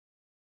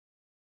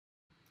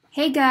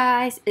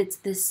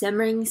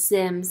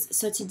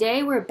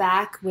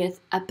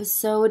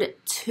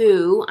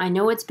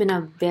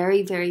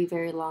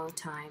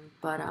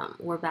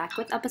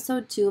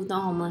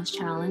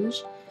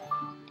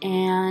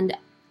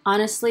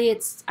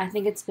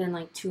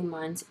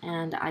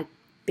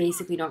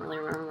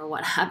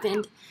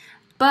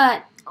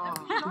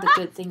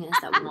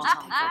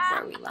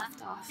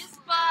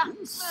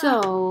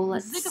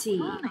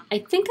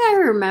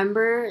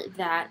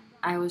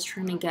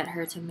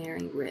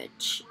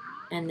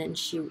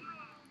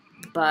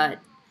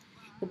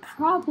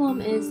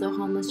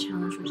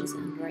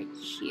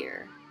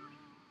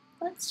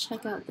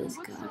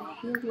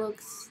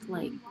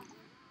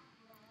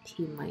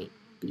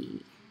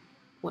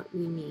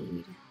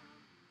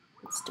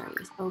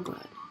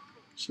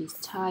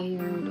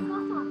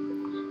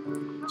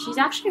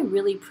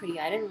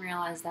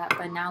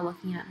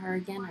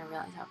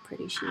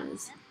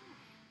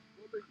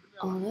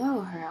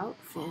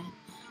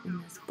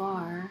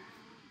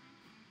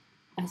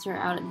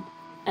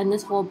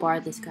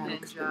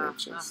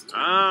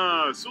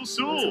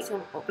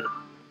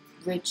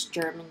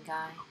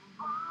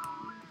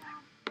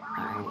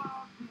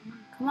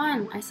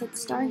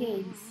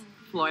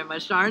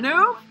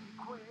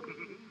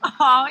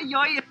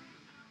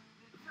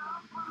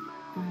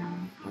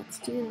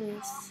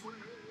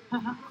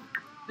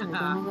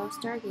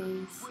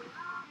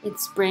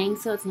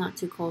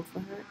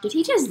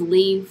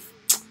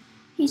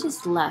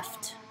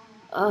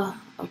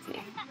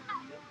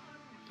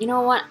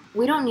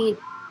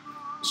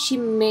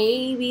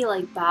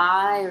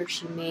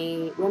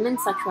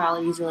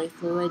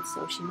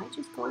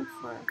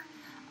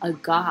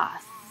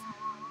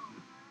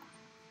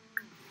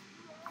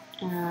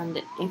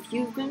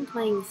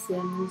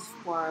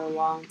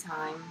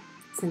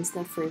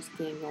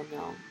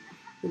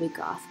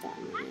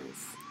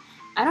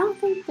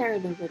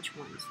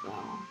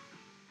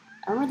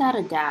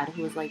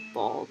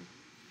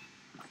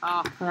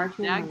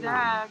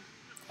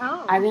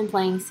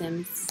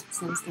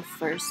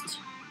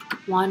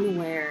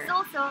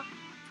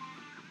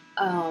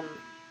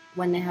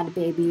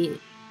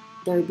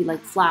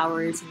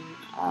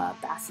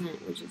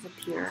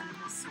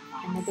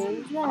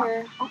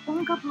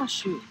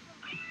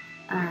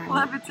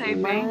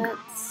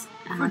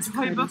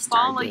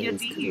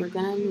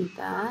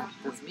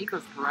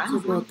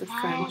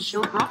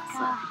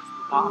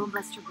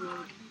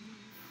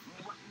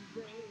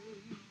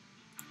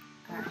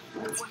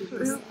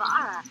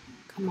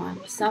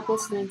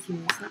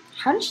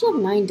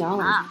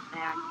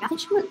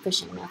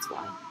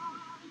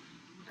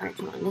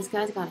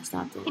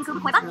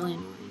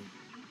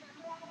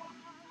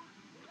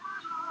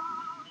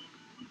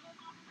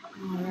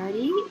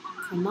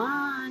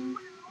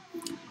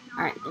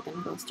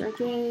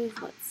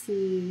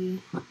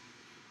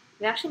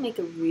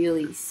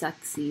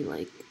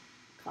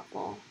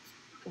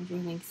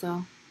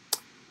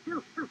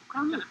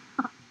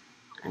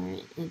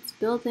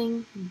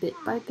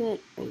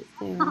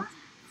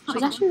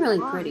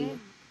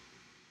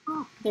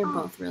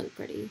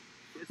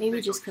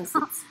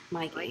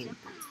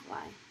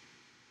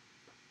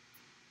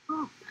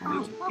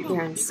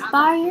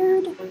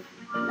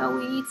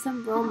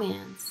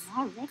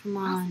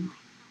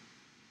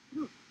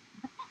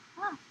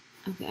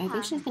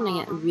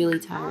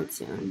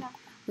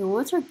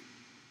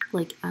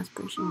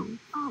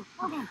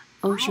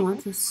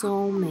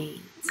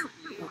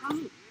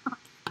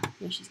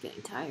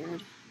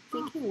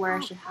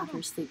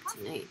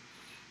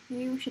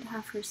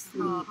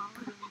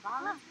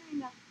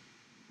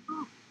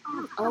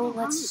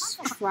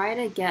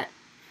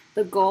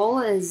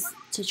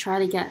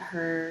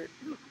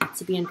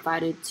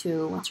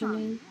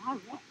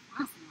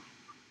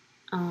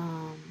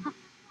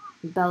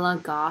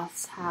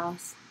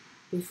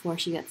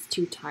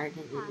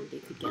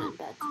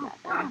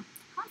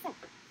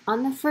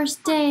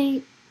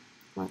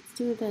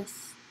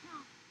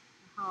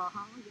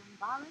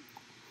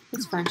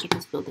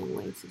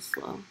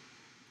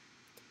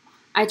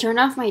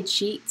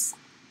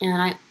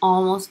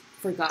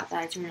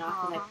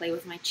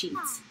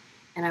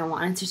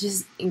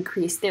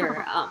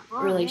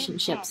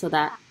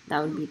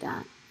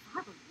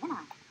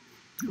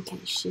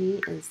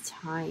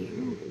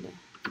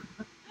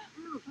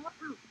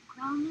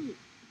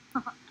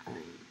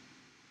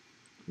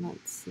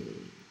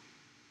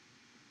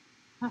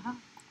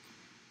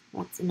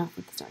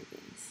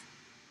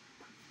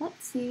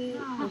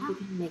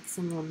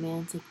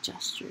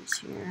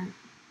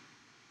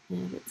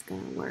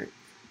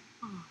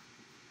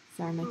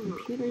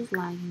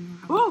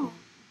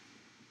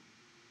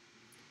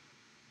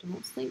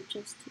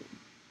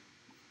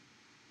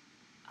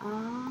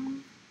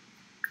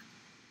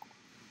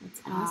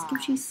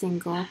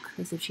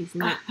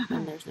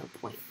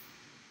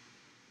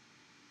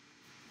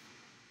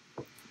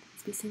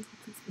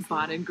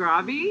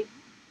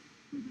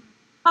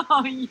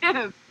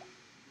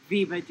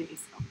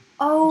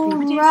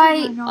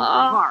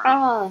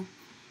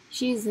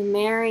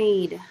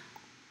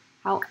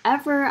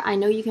However, I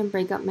know you can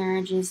break up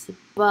marriages,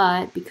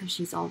 but because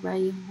she's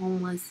already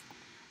homeless,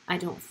 I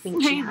don't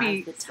think she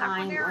has the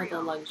time or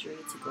the luxury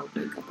to go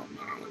break up a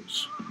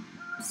marriage.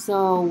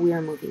 So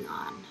we're moving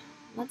on.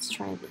 Let's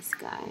try this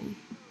guy.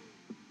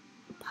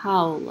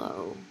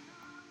 Paolo.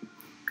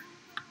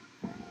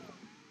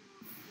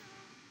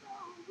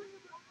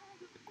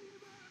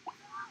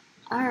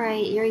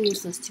 Alright, you're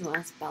useless to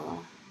us, Bella.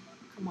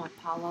 Come on,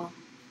 Paolo.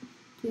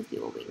 Please be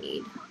what we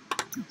need.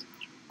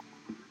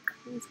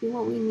 Please be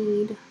what we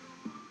need.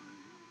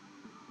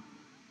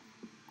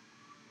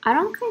 I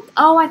don't think...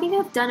 Oh, I think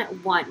I've done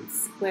it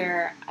once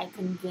where I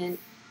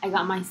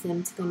got my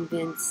sim to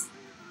convince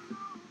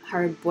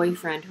her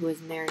boyfriend who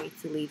is married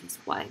to leave his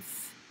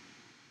wife.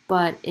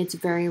 But it's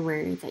very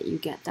rare that you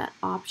get that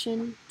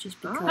option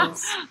just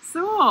because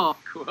So,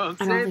 I don't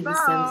think the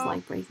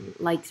Sims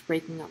likes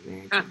breaking up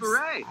marriages.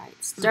 Right.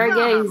 Alright,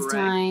 Stargaze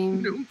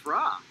time.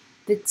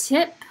 The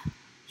tip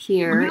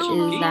here is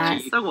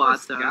that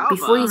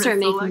before you start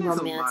making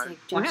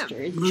romantic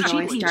gestures, you should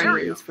always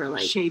stargaze for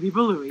like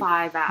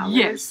 5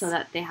 hours so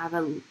that they have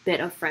a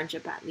bit of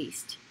friendship at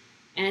least.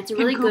 And it's a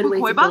really good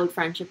way to build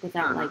friendship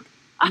without like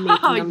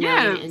making a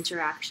million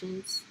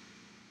interactions.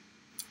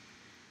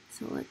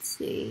 So let's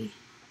see.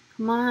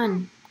 Come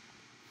on.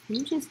 Can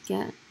you just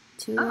get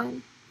to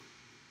it?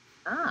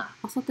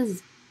 Also,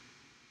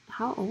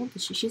 how old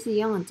is she? She's a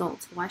young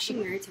adult. Why is she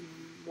married to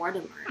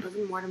Mortimer?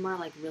 Isn't Mortimer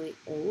like really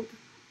old?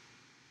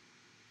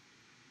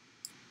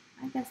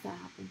 I guess that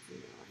happens in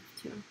real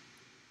life too.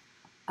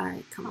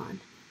 Alright, come on.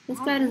 This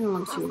guy doesn't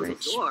look too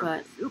rich,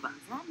 but...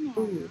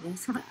 Ooh,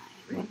 this guy.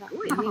 What about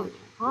you?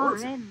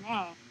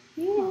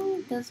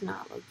 He does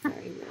not look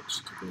very rich,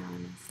 to be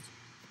honest.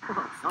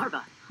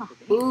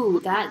 Ooh,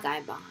 that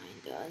guy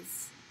behind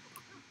us.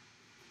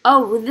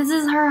 Oh, this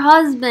is her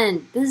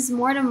husband. This is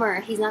Mortimer.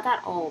 He's not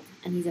that old,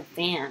 and he's a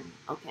fan.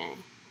 Okay.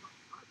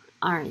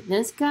 Alright,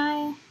 this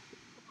guy...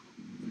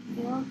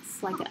 He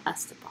looks like an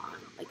Esteban.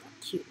 Like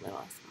a cute little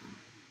Esteban.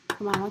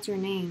 Come on, what's your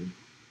name?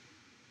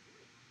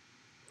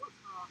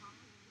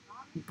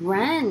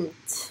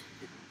 Brent.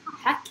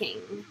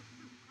 Hecking.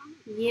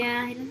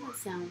 Yeah, he doesn't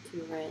sound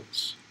too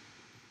rich.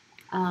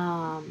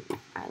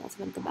 Alright, let's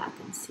go back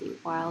and see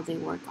while they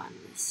work on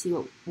this. See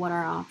what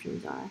our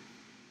options are.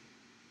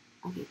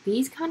 Okay,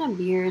 these kind of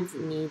beards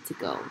need to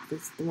go.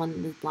 This the one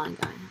that this blind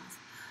guy has.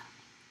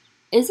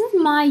 Is this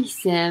my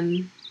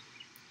sim?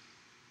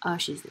 Oh,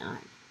 she's not.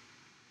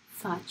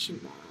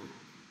 Fatima.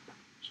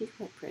 She's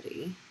quite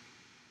pretty.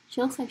 She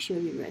looks like she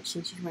would be rich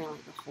since she's wearing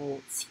like the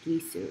whole ski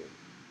suit.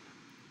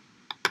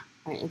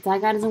 Alright, if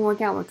that guy doesn't work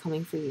out, we're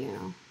coming for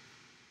you.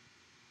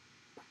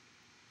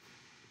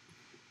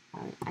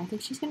 Alright, I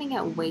think she's gonna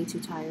get way too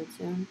tired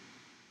soon.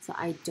 So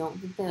I don't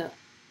think the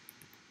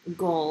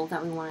goal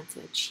that we wanted to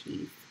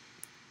achieve.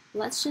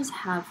 Let's just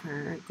have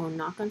her go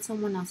knock on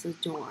someone else's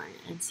door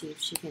and see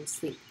if she can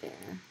sleep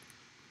there.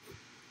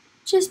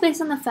 Just based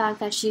on the fact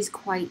that she's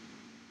quite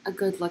a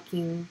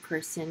good-looking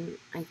person,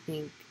 I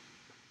think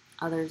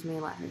others may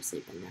let her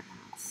sleep in their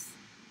house.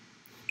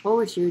 What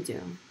would you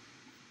do?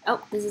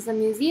 Oh, this is a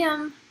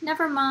museum.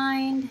 Never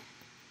mind.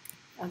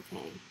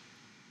 Okay.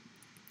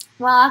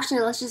 Well, actually,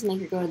 let's just make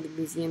her go to the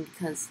museum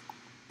because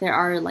there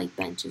are, like,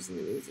 benches in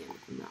the museum,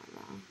 if I'm not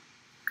wrong.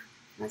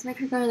 Let's make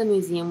her go to the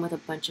museum with a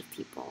bunch of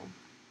people.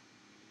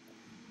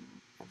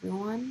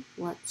 Everyone,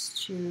 let's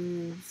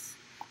choose...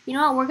 You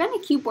know what? We're going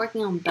to keep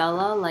working on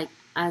Bella, like,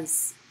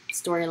 as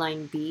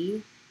storyline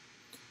B.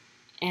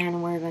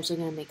 And we're eventually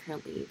going to make her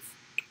leave.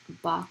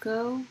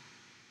 Baco.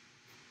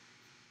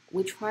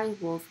 We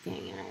tried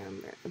Wolfgang, and I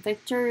remember.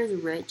 Victor is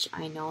rich.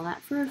 I know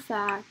that for a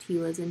fact. He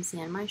lives in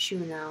San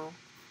Myshuno.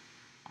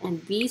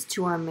 And these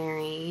two are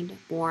married,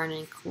 born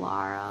in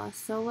Clara.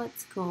 So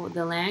let's go.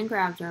 The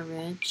Landgrabs are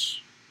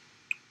rich,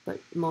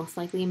 but most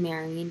likely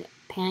married.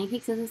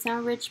 Pancakes doesn't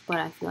sound rich, but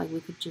I feel like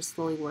we could just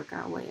slowly work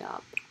our way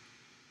up.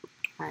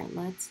 Alright,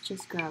 let's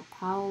just grab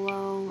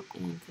Paolo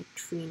and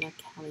Katrina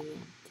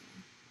Caliente.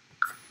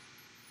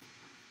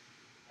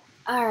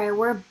 Alright,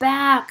 we're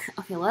back.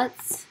 Okay,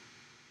 let's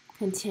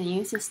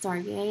continue to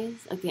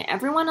stargaze. Okay,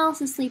 everyone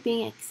else is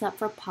sleeping except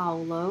for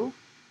Paolo.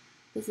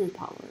 This is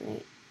Paolo,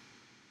 right?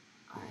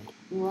 Alright,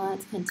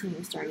 let's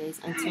continue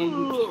stargaze until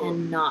we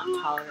cannot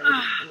tolerate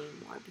it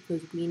anymore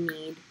because we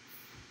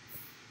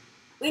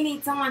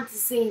need someone to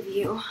save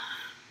you.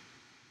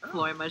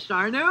 Let's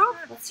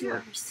see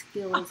what her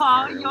skills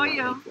are, like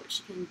what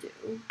she can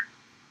do.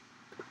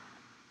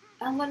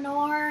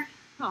 Eleanor.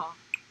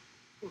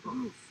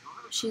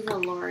 She's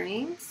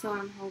alluring, so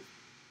I'm hoping.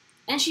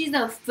 And she's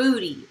a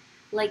foodie.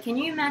 Like, can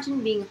you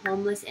imagine being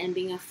homeless and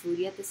being a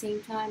foodie at the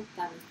same time?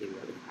 That must be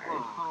really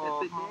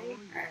hard.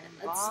 Alright,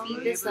 let's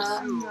speed this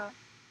up.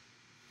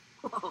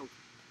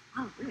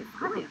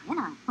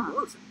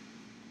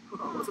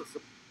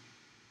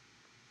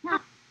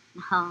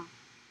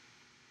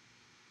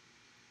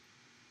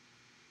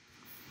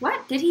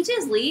 What? Did he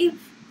just leave?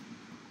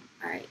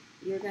 Alright,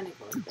 you're gonna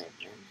go to bed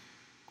then.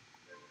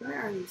 Where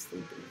are you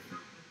sleeping?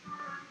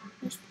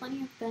 There's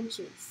plenty of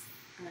benches.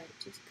 Alright,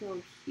 just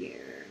go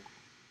here.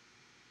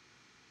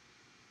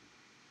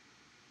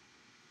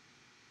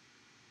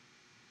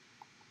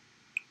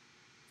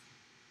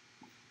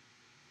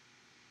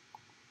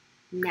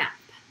 nap.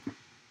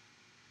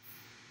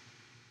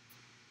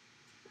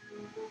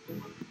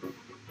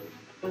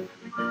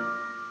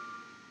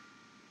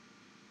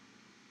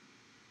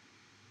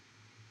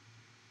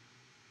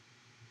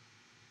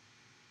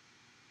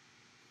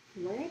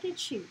 Where did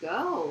she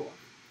go?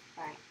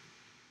 Alright,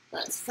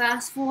 let's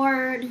fast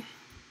forward.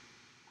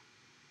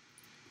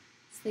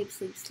 Sleep,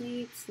 sleep,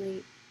 sleep,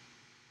 sleep.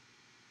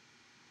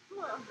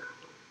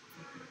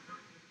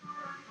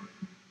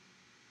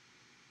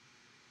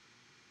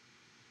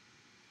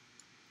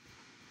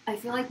 I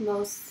feel like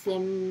most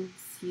Sims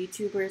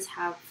YouTubers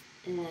have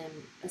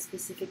a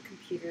specific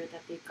computer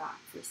that they got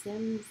for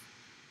Sims,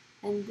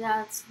 and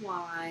that's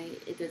why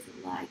it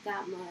doesn't lag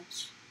that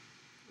much.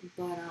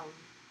 But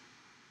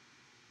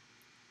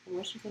I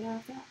wish I could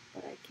have that,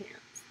 but I can't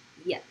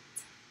yet.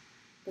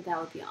 But that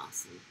would be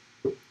awesome.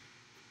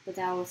 But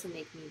that would also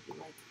make me be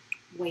like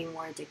way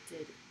more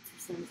addicted to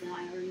Sims than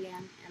I already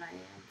am, and I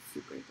am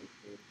super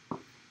addicted.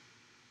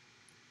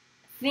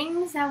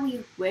 Things that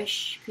we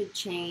wish could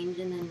change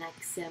in the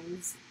next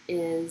Sims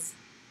is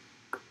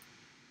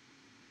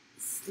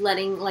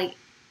letting, like,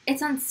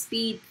 it's on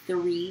speed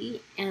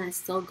 3 and it's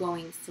still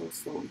going so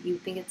slow. You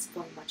think it's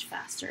going much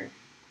faster.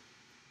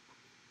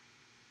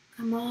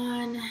 Come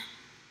on.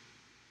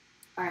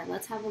 Alright,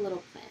 let's have a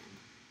little plan.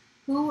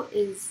 Who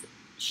is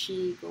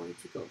she going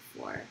to go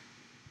for?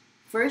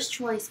 First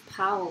choice,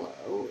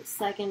 Paolo.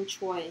 Second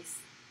choice,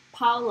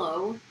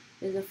 Paolo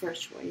is the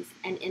first choice.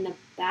 And in the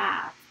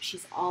back,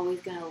 she's always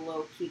going to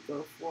low-key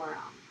go for,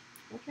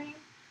 what's her name?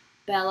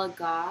 Bella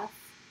Goth.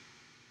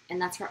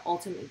 And that's her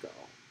ultimate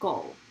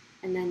goal.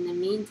 And then in the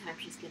meantime,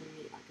 she's going to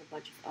meet like a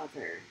bunch of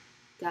other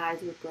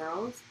guys or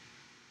girls.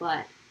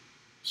 But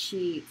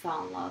she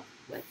fell in love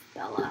with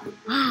Bella.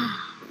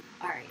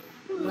 Alright,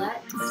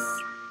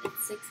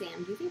 it's 6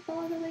 a.m. Do you think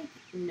Bella's awake?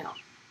 No.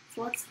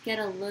 So let's get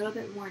a little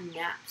bit more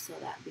nap so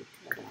that we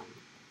could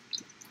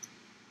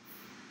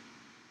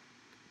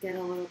get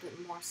a little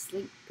bit more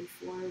sleep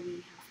before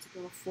we have to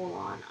go full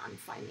on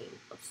finding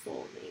a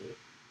soulmate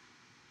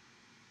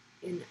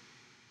in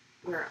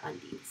her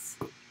undies.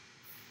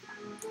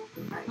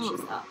 Alright,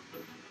 she's up.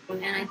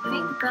 And I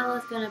think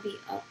Bella's gonna be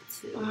up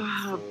too.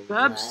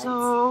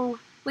 So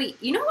wait,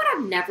 you know what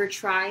I've never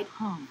tried?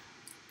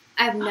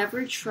 I've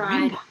never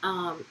tried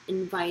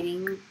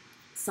inviting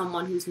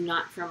someone who's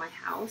not from my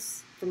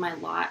house, from my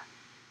lot,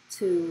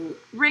 to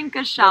the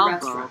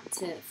restaurant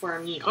for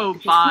a meal.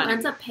 Who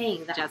ends up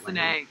paying that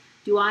way?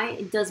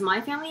 Does my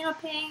family end up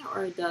paying,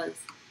 or does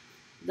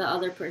the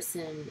other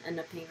person end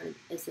up paying, or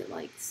is it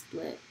like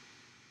split?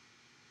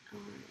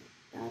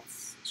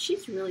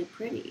 She's really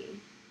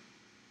pretty.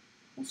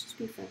 Let's just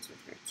be friends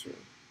with her too,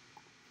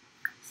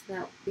 so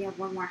that we have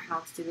one more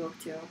house to go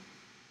to.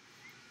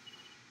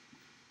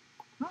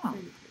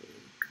 Friendly.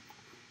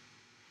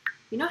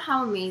 You know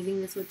how amazing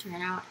this would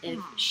turn out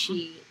if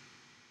she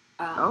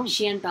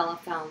and Bella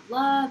fell in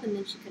love, and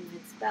then she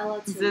convinced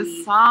Bella to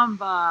leave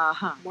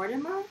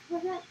Mortimer,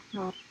 was it?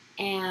 No.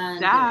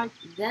 And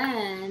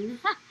then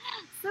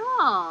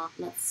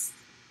let's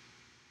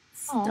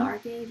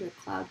stargaze or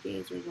cloud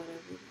gaze or whatever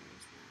there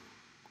is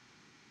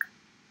now.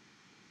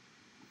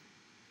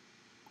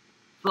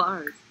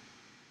 Flowers.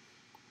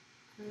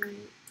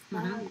 Alright,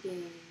 cloud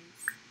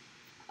gaze.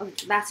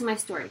 Okay, back to my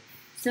story.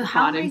 So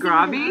how amazing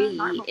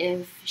would it be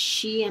if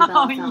she and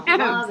Bella fell in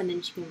love, and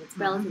then she convinced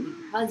Bella to leave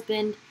her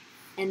husband,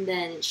 and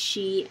then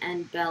she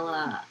and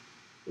Bella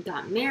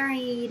got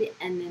married,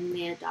 and then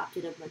they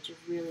adopted a bunch of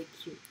really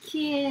cute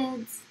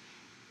kids,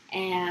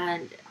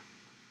 and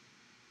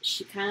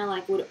she kind of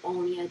like would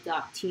only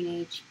adopt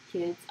teenage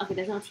kids. Okay,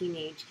 there's no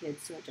teenage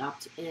kids to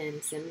adopt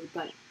in Sims,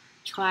 but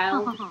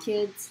child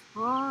kids,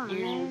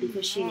 and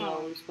because she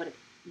knows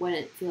what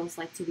it feels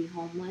like to be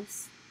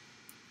homeless.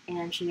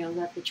 And she knows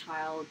that the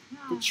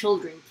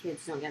children,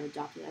 kids don't get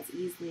adopted as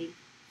easily.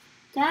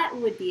 That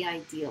would be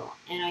ideal.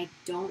 And I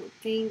don't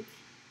think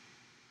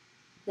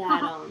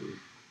that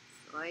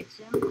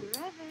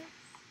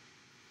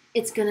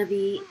it's gonna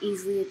be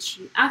easily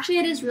achieved. Actually,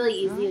 it is really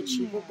easily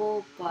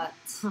achievable, but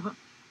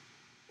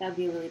that'd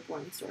be a really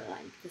boring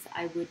storyline because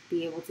I would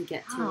be able to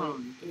get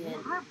to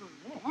it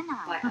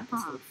by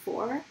episode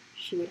 4.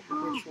 She would have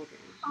her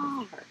children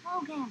with her.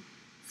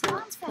 So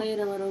let's play it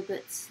a little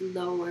bit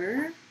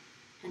slower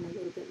and a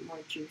little bit more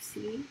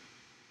juicy.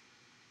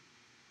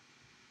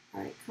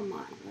 Alright, come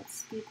on, let's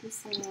speed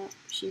this up.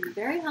 She's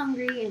very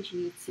hungry and she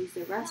needs to use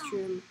the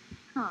restroom,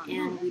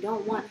 and we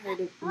don't want her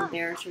to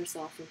embarrass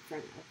herself in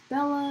front of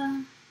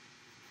Bella.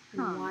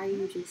 And why are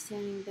you just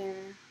standing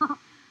there?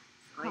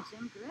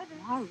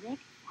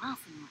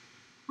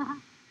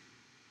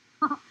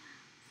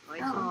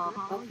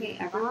 Okay,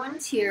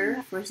 everyone's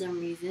here for some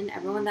reason.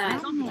 Everyone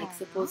that I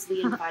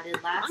supposedly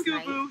invited last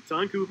night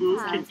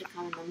decided to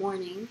come in the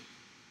morning.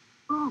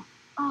 Logan,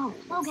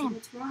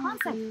 what's wrong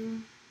with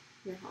you?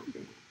 You're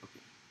hungry.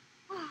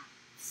 Okay.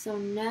 So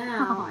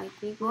now I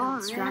think we have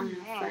a strong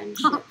enough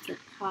friendship to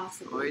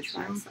possibly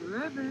try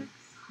something.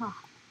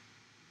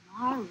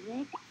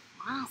 Alright,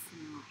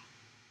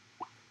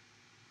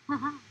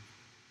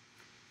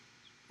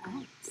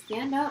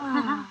 stand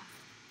up.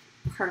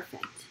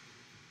 Perfect.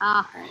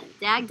 Oh, Alright.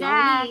 Dag.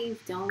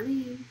 Don't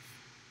leave.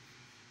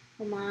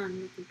 Come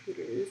on, the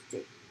computer is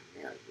taking a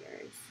million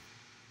years.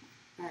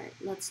 Alright,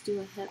 let's do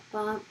a hip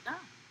bump.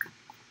 Ah.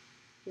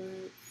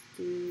 Let's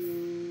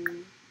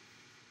do...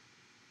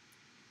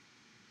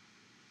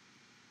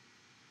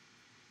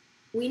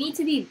 We need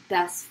to be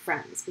best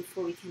friends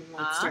before we can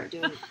start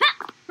doing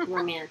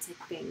romantic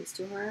things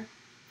to her.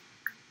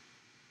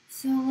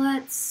 So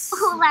let's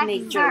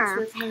make jokes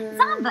with her.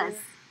 Zambas.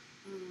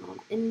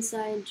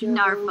 Inside joke.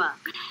 Narfa.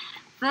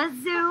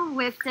 Bazoo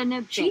whiffed in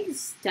a bit. She's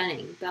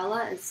stunning.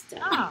 Bella is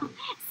stunning. Oh.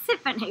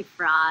 Siphony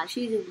frost.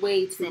 She's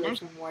way too good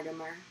for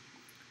Mortimer.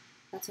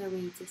 That's why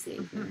we need to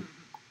save her.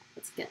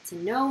 Let's get to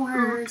know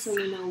her so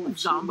we know what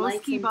she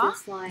likes and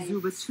dislikes.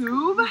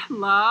 Zubatube,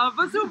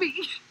 lava Zubi.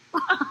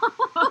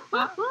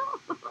 What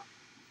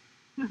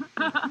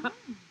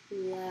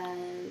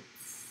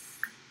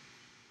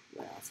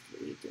else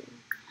can we do?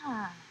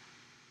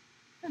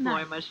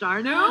 Boy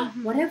Masharnu.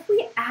 What if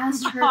we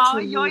asked her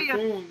to move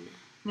in?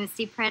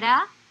 Misty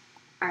Prida.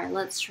 Alright,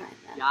 let's try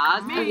that.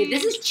 Yasmin. Okay,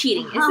 this is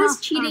cheating. Is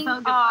this cheating?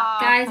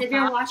 Guys, if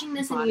you're watching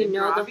this and you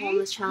know the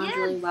homeless challenge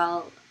really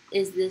well,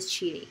 is this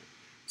cheating?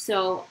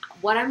 So,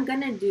 what I'm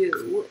gonna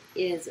do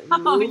is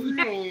move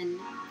her in,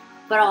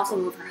 but also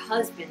move her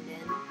husband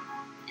in,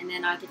 and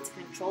then I get to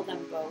control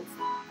them both.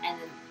 And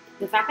then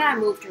the fact that I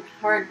moved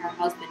her and her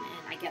husband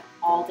in, I get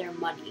all their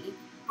money,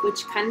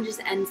 which kind of just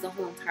ends the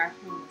whole entire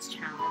homeless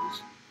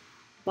challenge.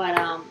 But,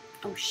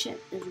 oh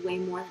shit, there's way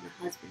more than a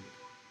husband.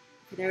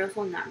 Okay, they're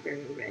also not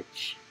very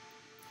rich.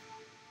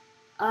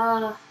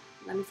 Let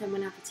me see, I'm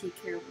gonna have to take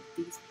care of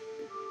these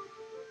people.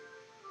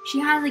 She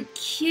has a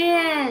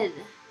kid!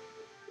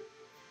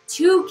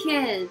 2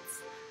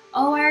 kids!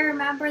 Oh, I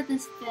remember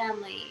this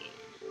family.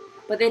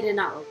 But they did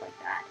not look like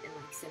that in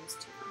like Sims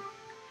 2.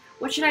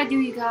 What should I do,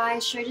 you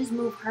guys? Should I just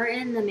move her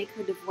in, then make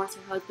her divorce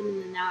her husband,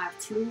 and then now I have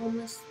 2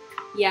 homeless?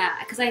 Yeah,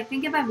 because I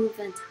think if I move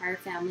the entire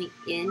family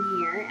in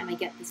here and I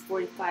get this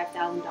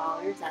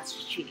 $45,000, that's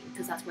just cheating,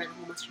 because that's where the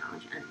homeless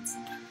challenge ends.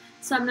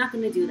 So I'm not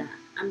going to do that.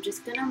 I'm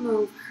just going to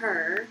move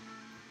her,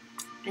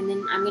 and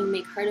then I'm going to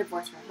make her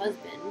divorce her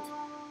husband,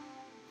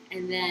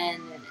 and then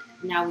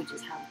now we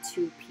just have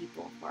 2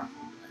 people who are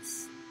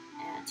homeless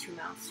and 2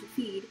 mouths to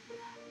feed.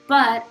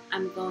 But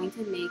I'm going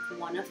to make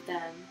one of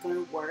them go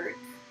to work.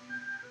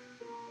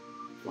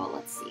 Well,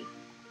 let's see.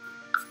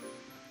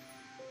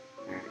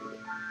 Alright.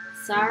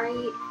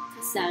 Sorry,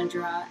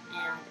 Cassandra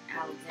and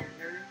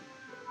Alexander,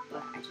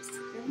 but I just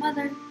took their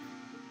mother.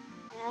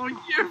 Oh,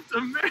 you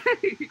to me.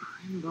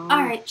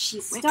 Alright,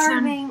 she's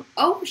starving.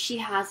 Oh, she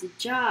has a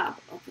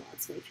job. Okay,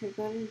 let's make her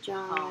go to a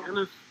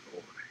job.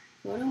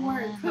 Go to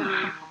work.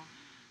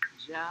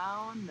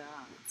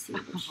 Let's see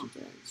what she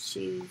does.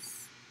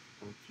 She's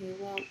okay.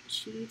 Well,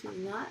 she's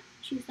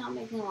not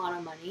making a lot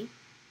of money,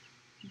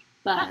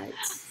 but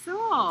it's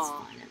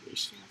fine. At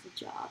least she has a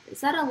job.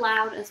 Is that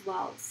allowed as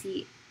well?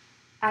 See,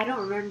 I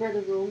don't remember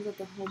the rules of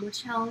the homeless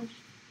challenge,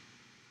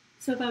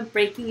 so if I'm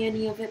breaking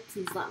any of it,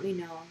 please let me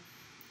know,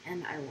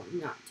 and I will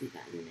not do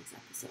that in the next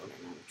episode,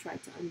 and I will try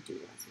to undo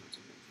as much as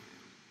I can.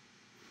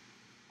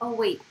 Oh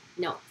wait,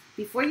 no.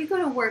 Before you go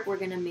to work, we're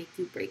gonna make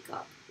you break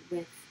up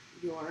with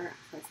your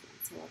husband.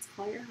 So let's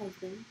call your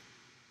husband.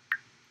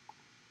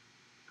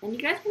 And you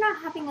guys are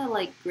not having a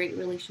great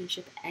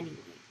relationship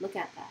anyway. Look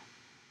at that.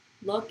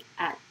 Look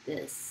at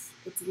this.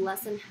 It's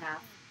less than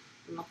half.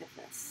 And look at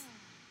this.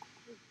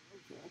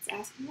 Okay, let's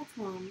ask him to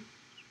come.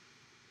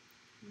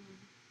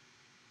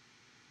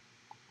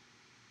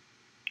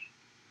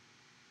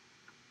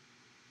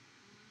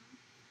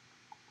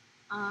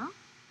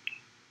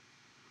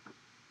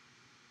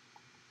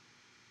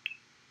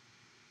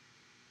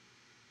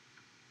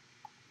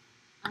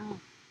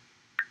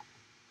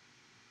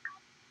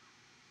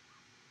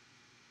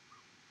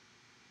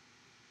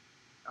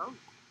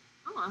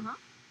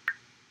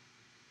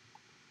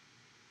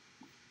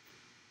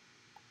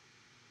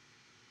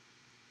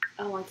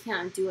 Oh, I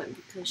can't do it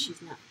because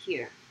she's not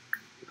here.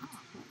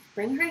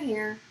 Bring her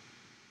here.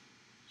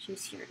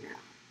 She's here now.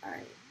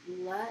 Alright,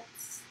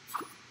 let's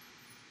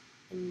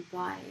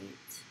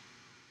invite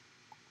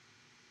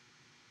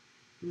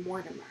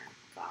Mortimer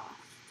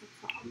Goth to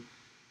come.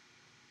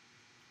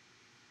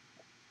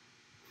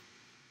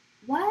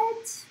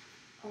 What?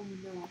 Oh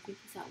no, I think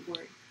he's at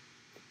work.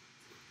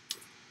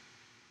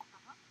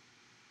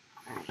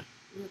 Alright,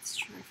 let's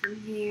try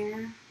from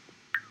here.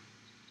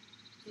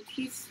 If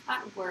he's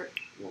at work,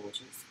 we'll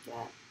just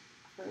get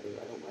her to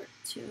go to work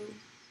too.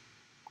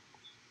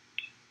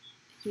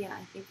 Yeah,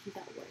 I think he's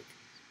at work.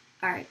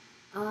 Alright,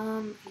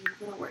 he's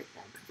gonna work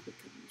then because we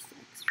could use the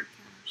extra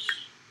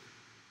cash.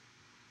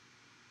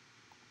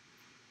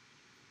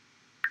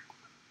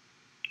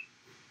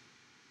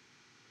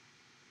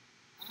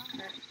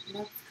 Alright,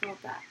 let's go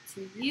back to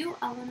you,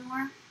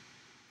 Eleanor.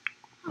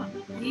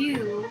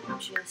 You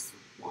just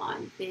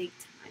won big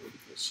time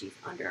because she's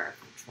under our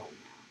control now.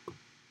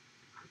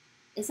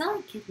 Is that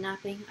like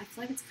kidnapping? I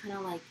feel like it's kind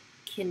of like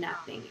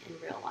kidnapping in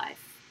real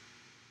life.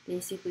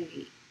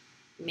 Basically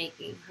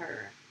making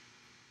her...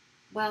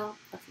 Well,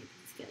 okay,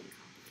 this is getting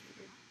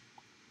complicated.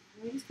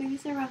 We just go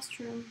use the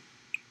restroom.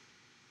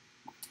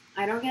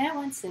 I don't get it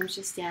when Sims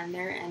just stand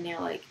there and they're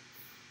like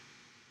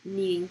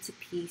needing to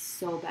pee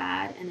so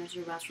bad, and there's a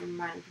restroom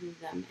right in front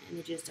of them, and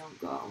they just don't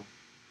go.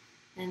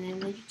 And then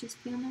they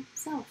just pee on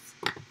themselves.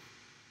 Okay,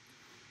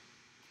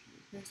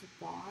 there's a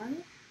bar. We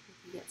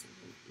can get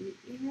something to eat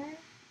here,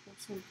 or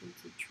something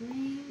to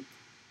drink.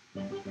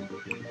 Let's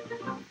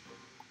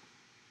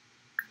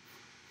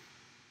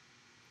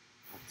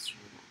try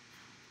that.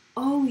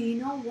 Oh, you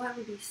know what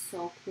would be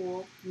so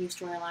cool? New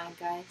storyline,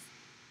 guys.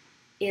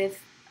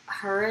 If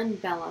her and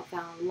Bella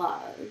found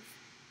love,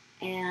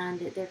 and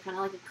they're kind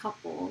of like a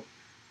couple,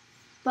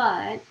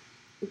 but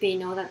they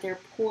know that they're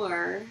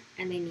poor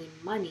and they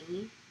need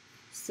money,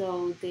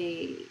 so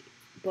they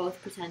both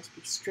pretend to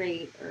be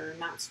straight or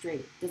not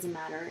straight, doesn't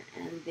matter,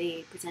 and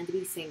they pretend to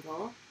be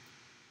single,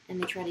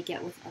 and they try to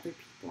get with other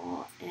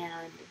people,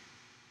 and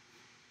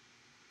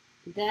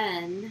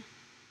then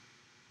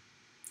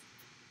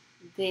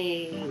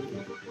they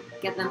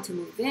get them to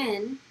move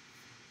in,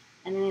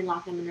 and then they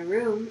lock them in a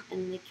room,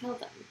 and then they kill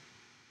them,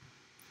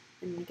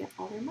 and they get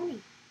all their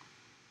money.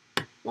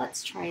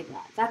 Let's try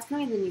that. That's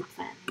going to be the new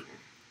plan here.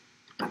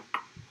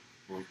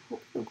 And I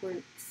hope it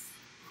works.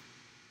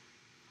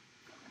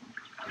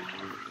 Let's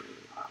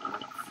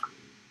see.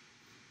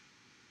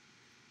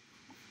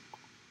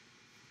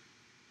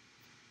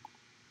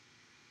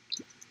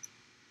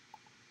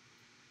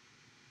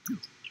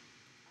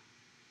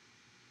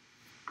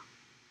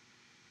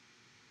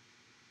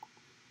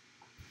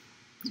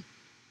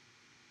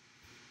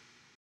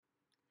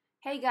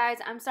 Hey guys,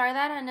 I'm sorry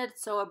that ended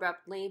so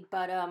abruptly,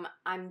 but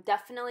I'm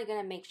definitely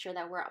gonna make sure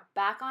that we're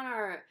back on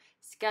our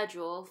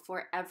schedule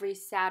for every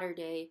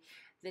Saturday.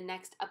 The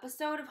next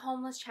episode of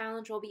Homeless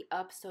Challenge will be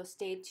up, so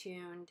stay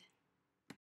tuned.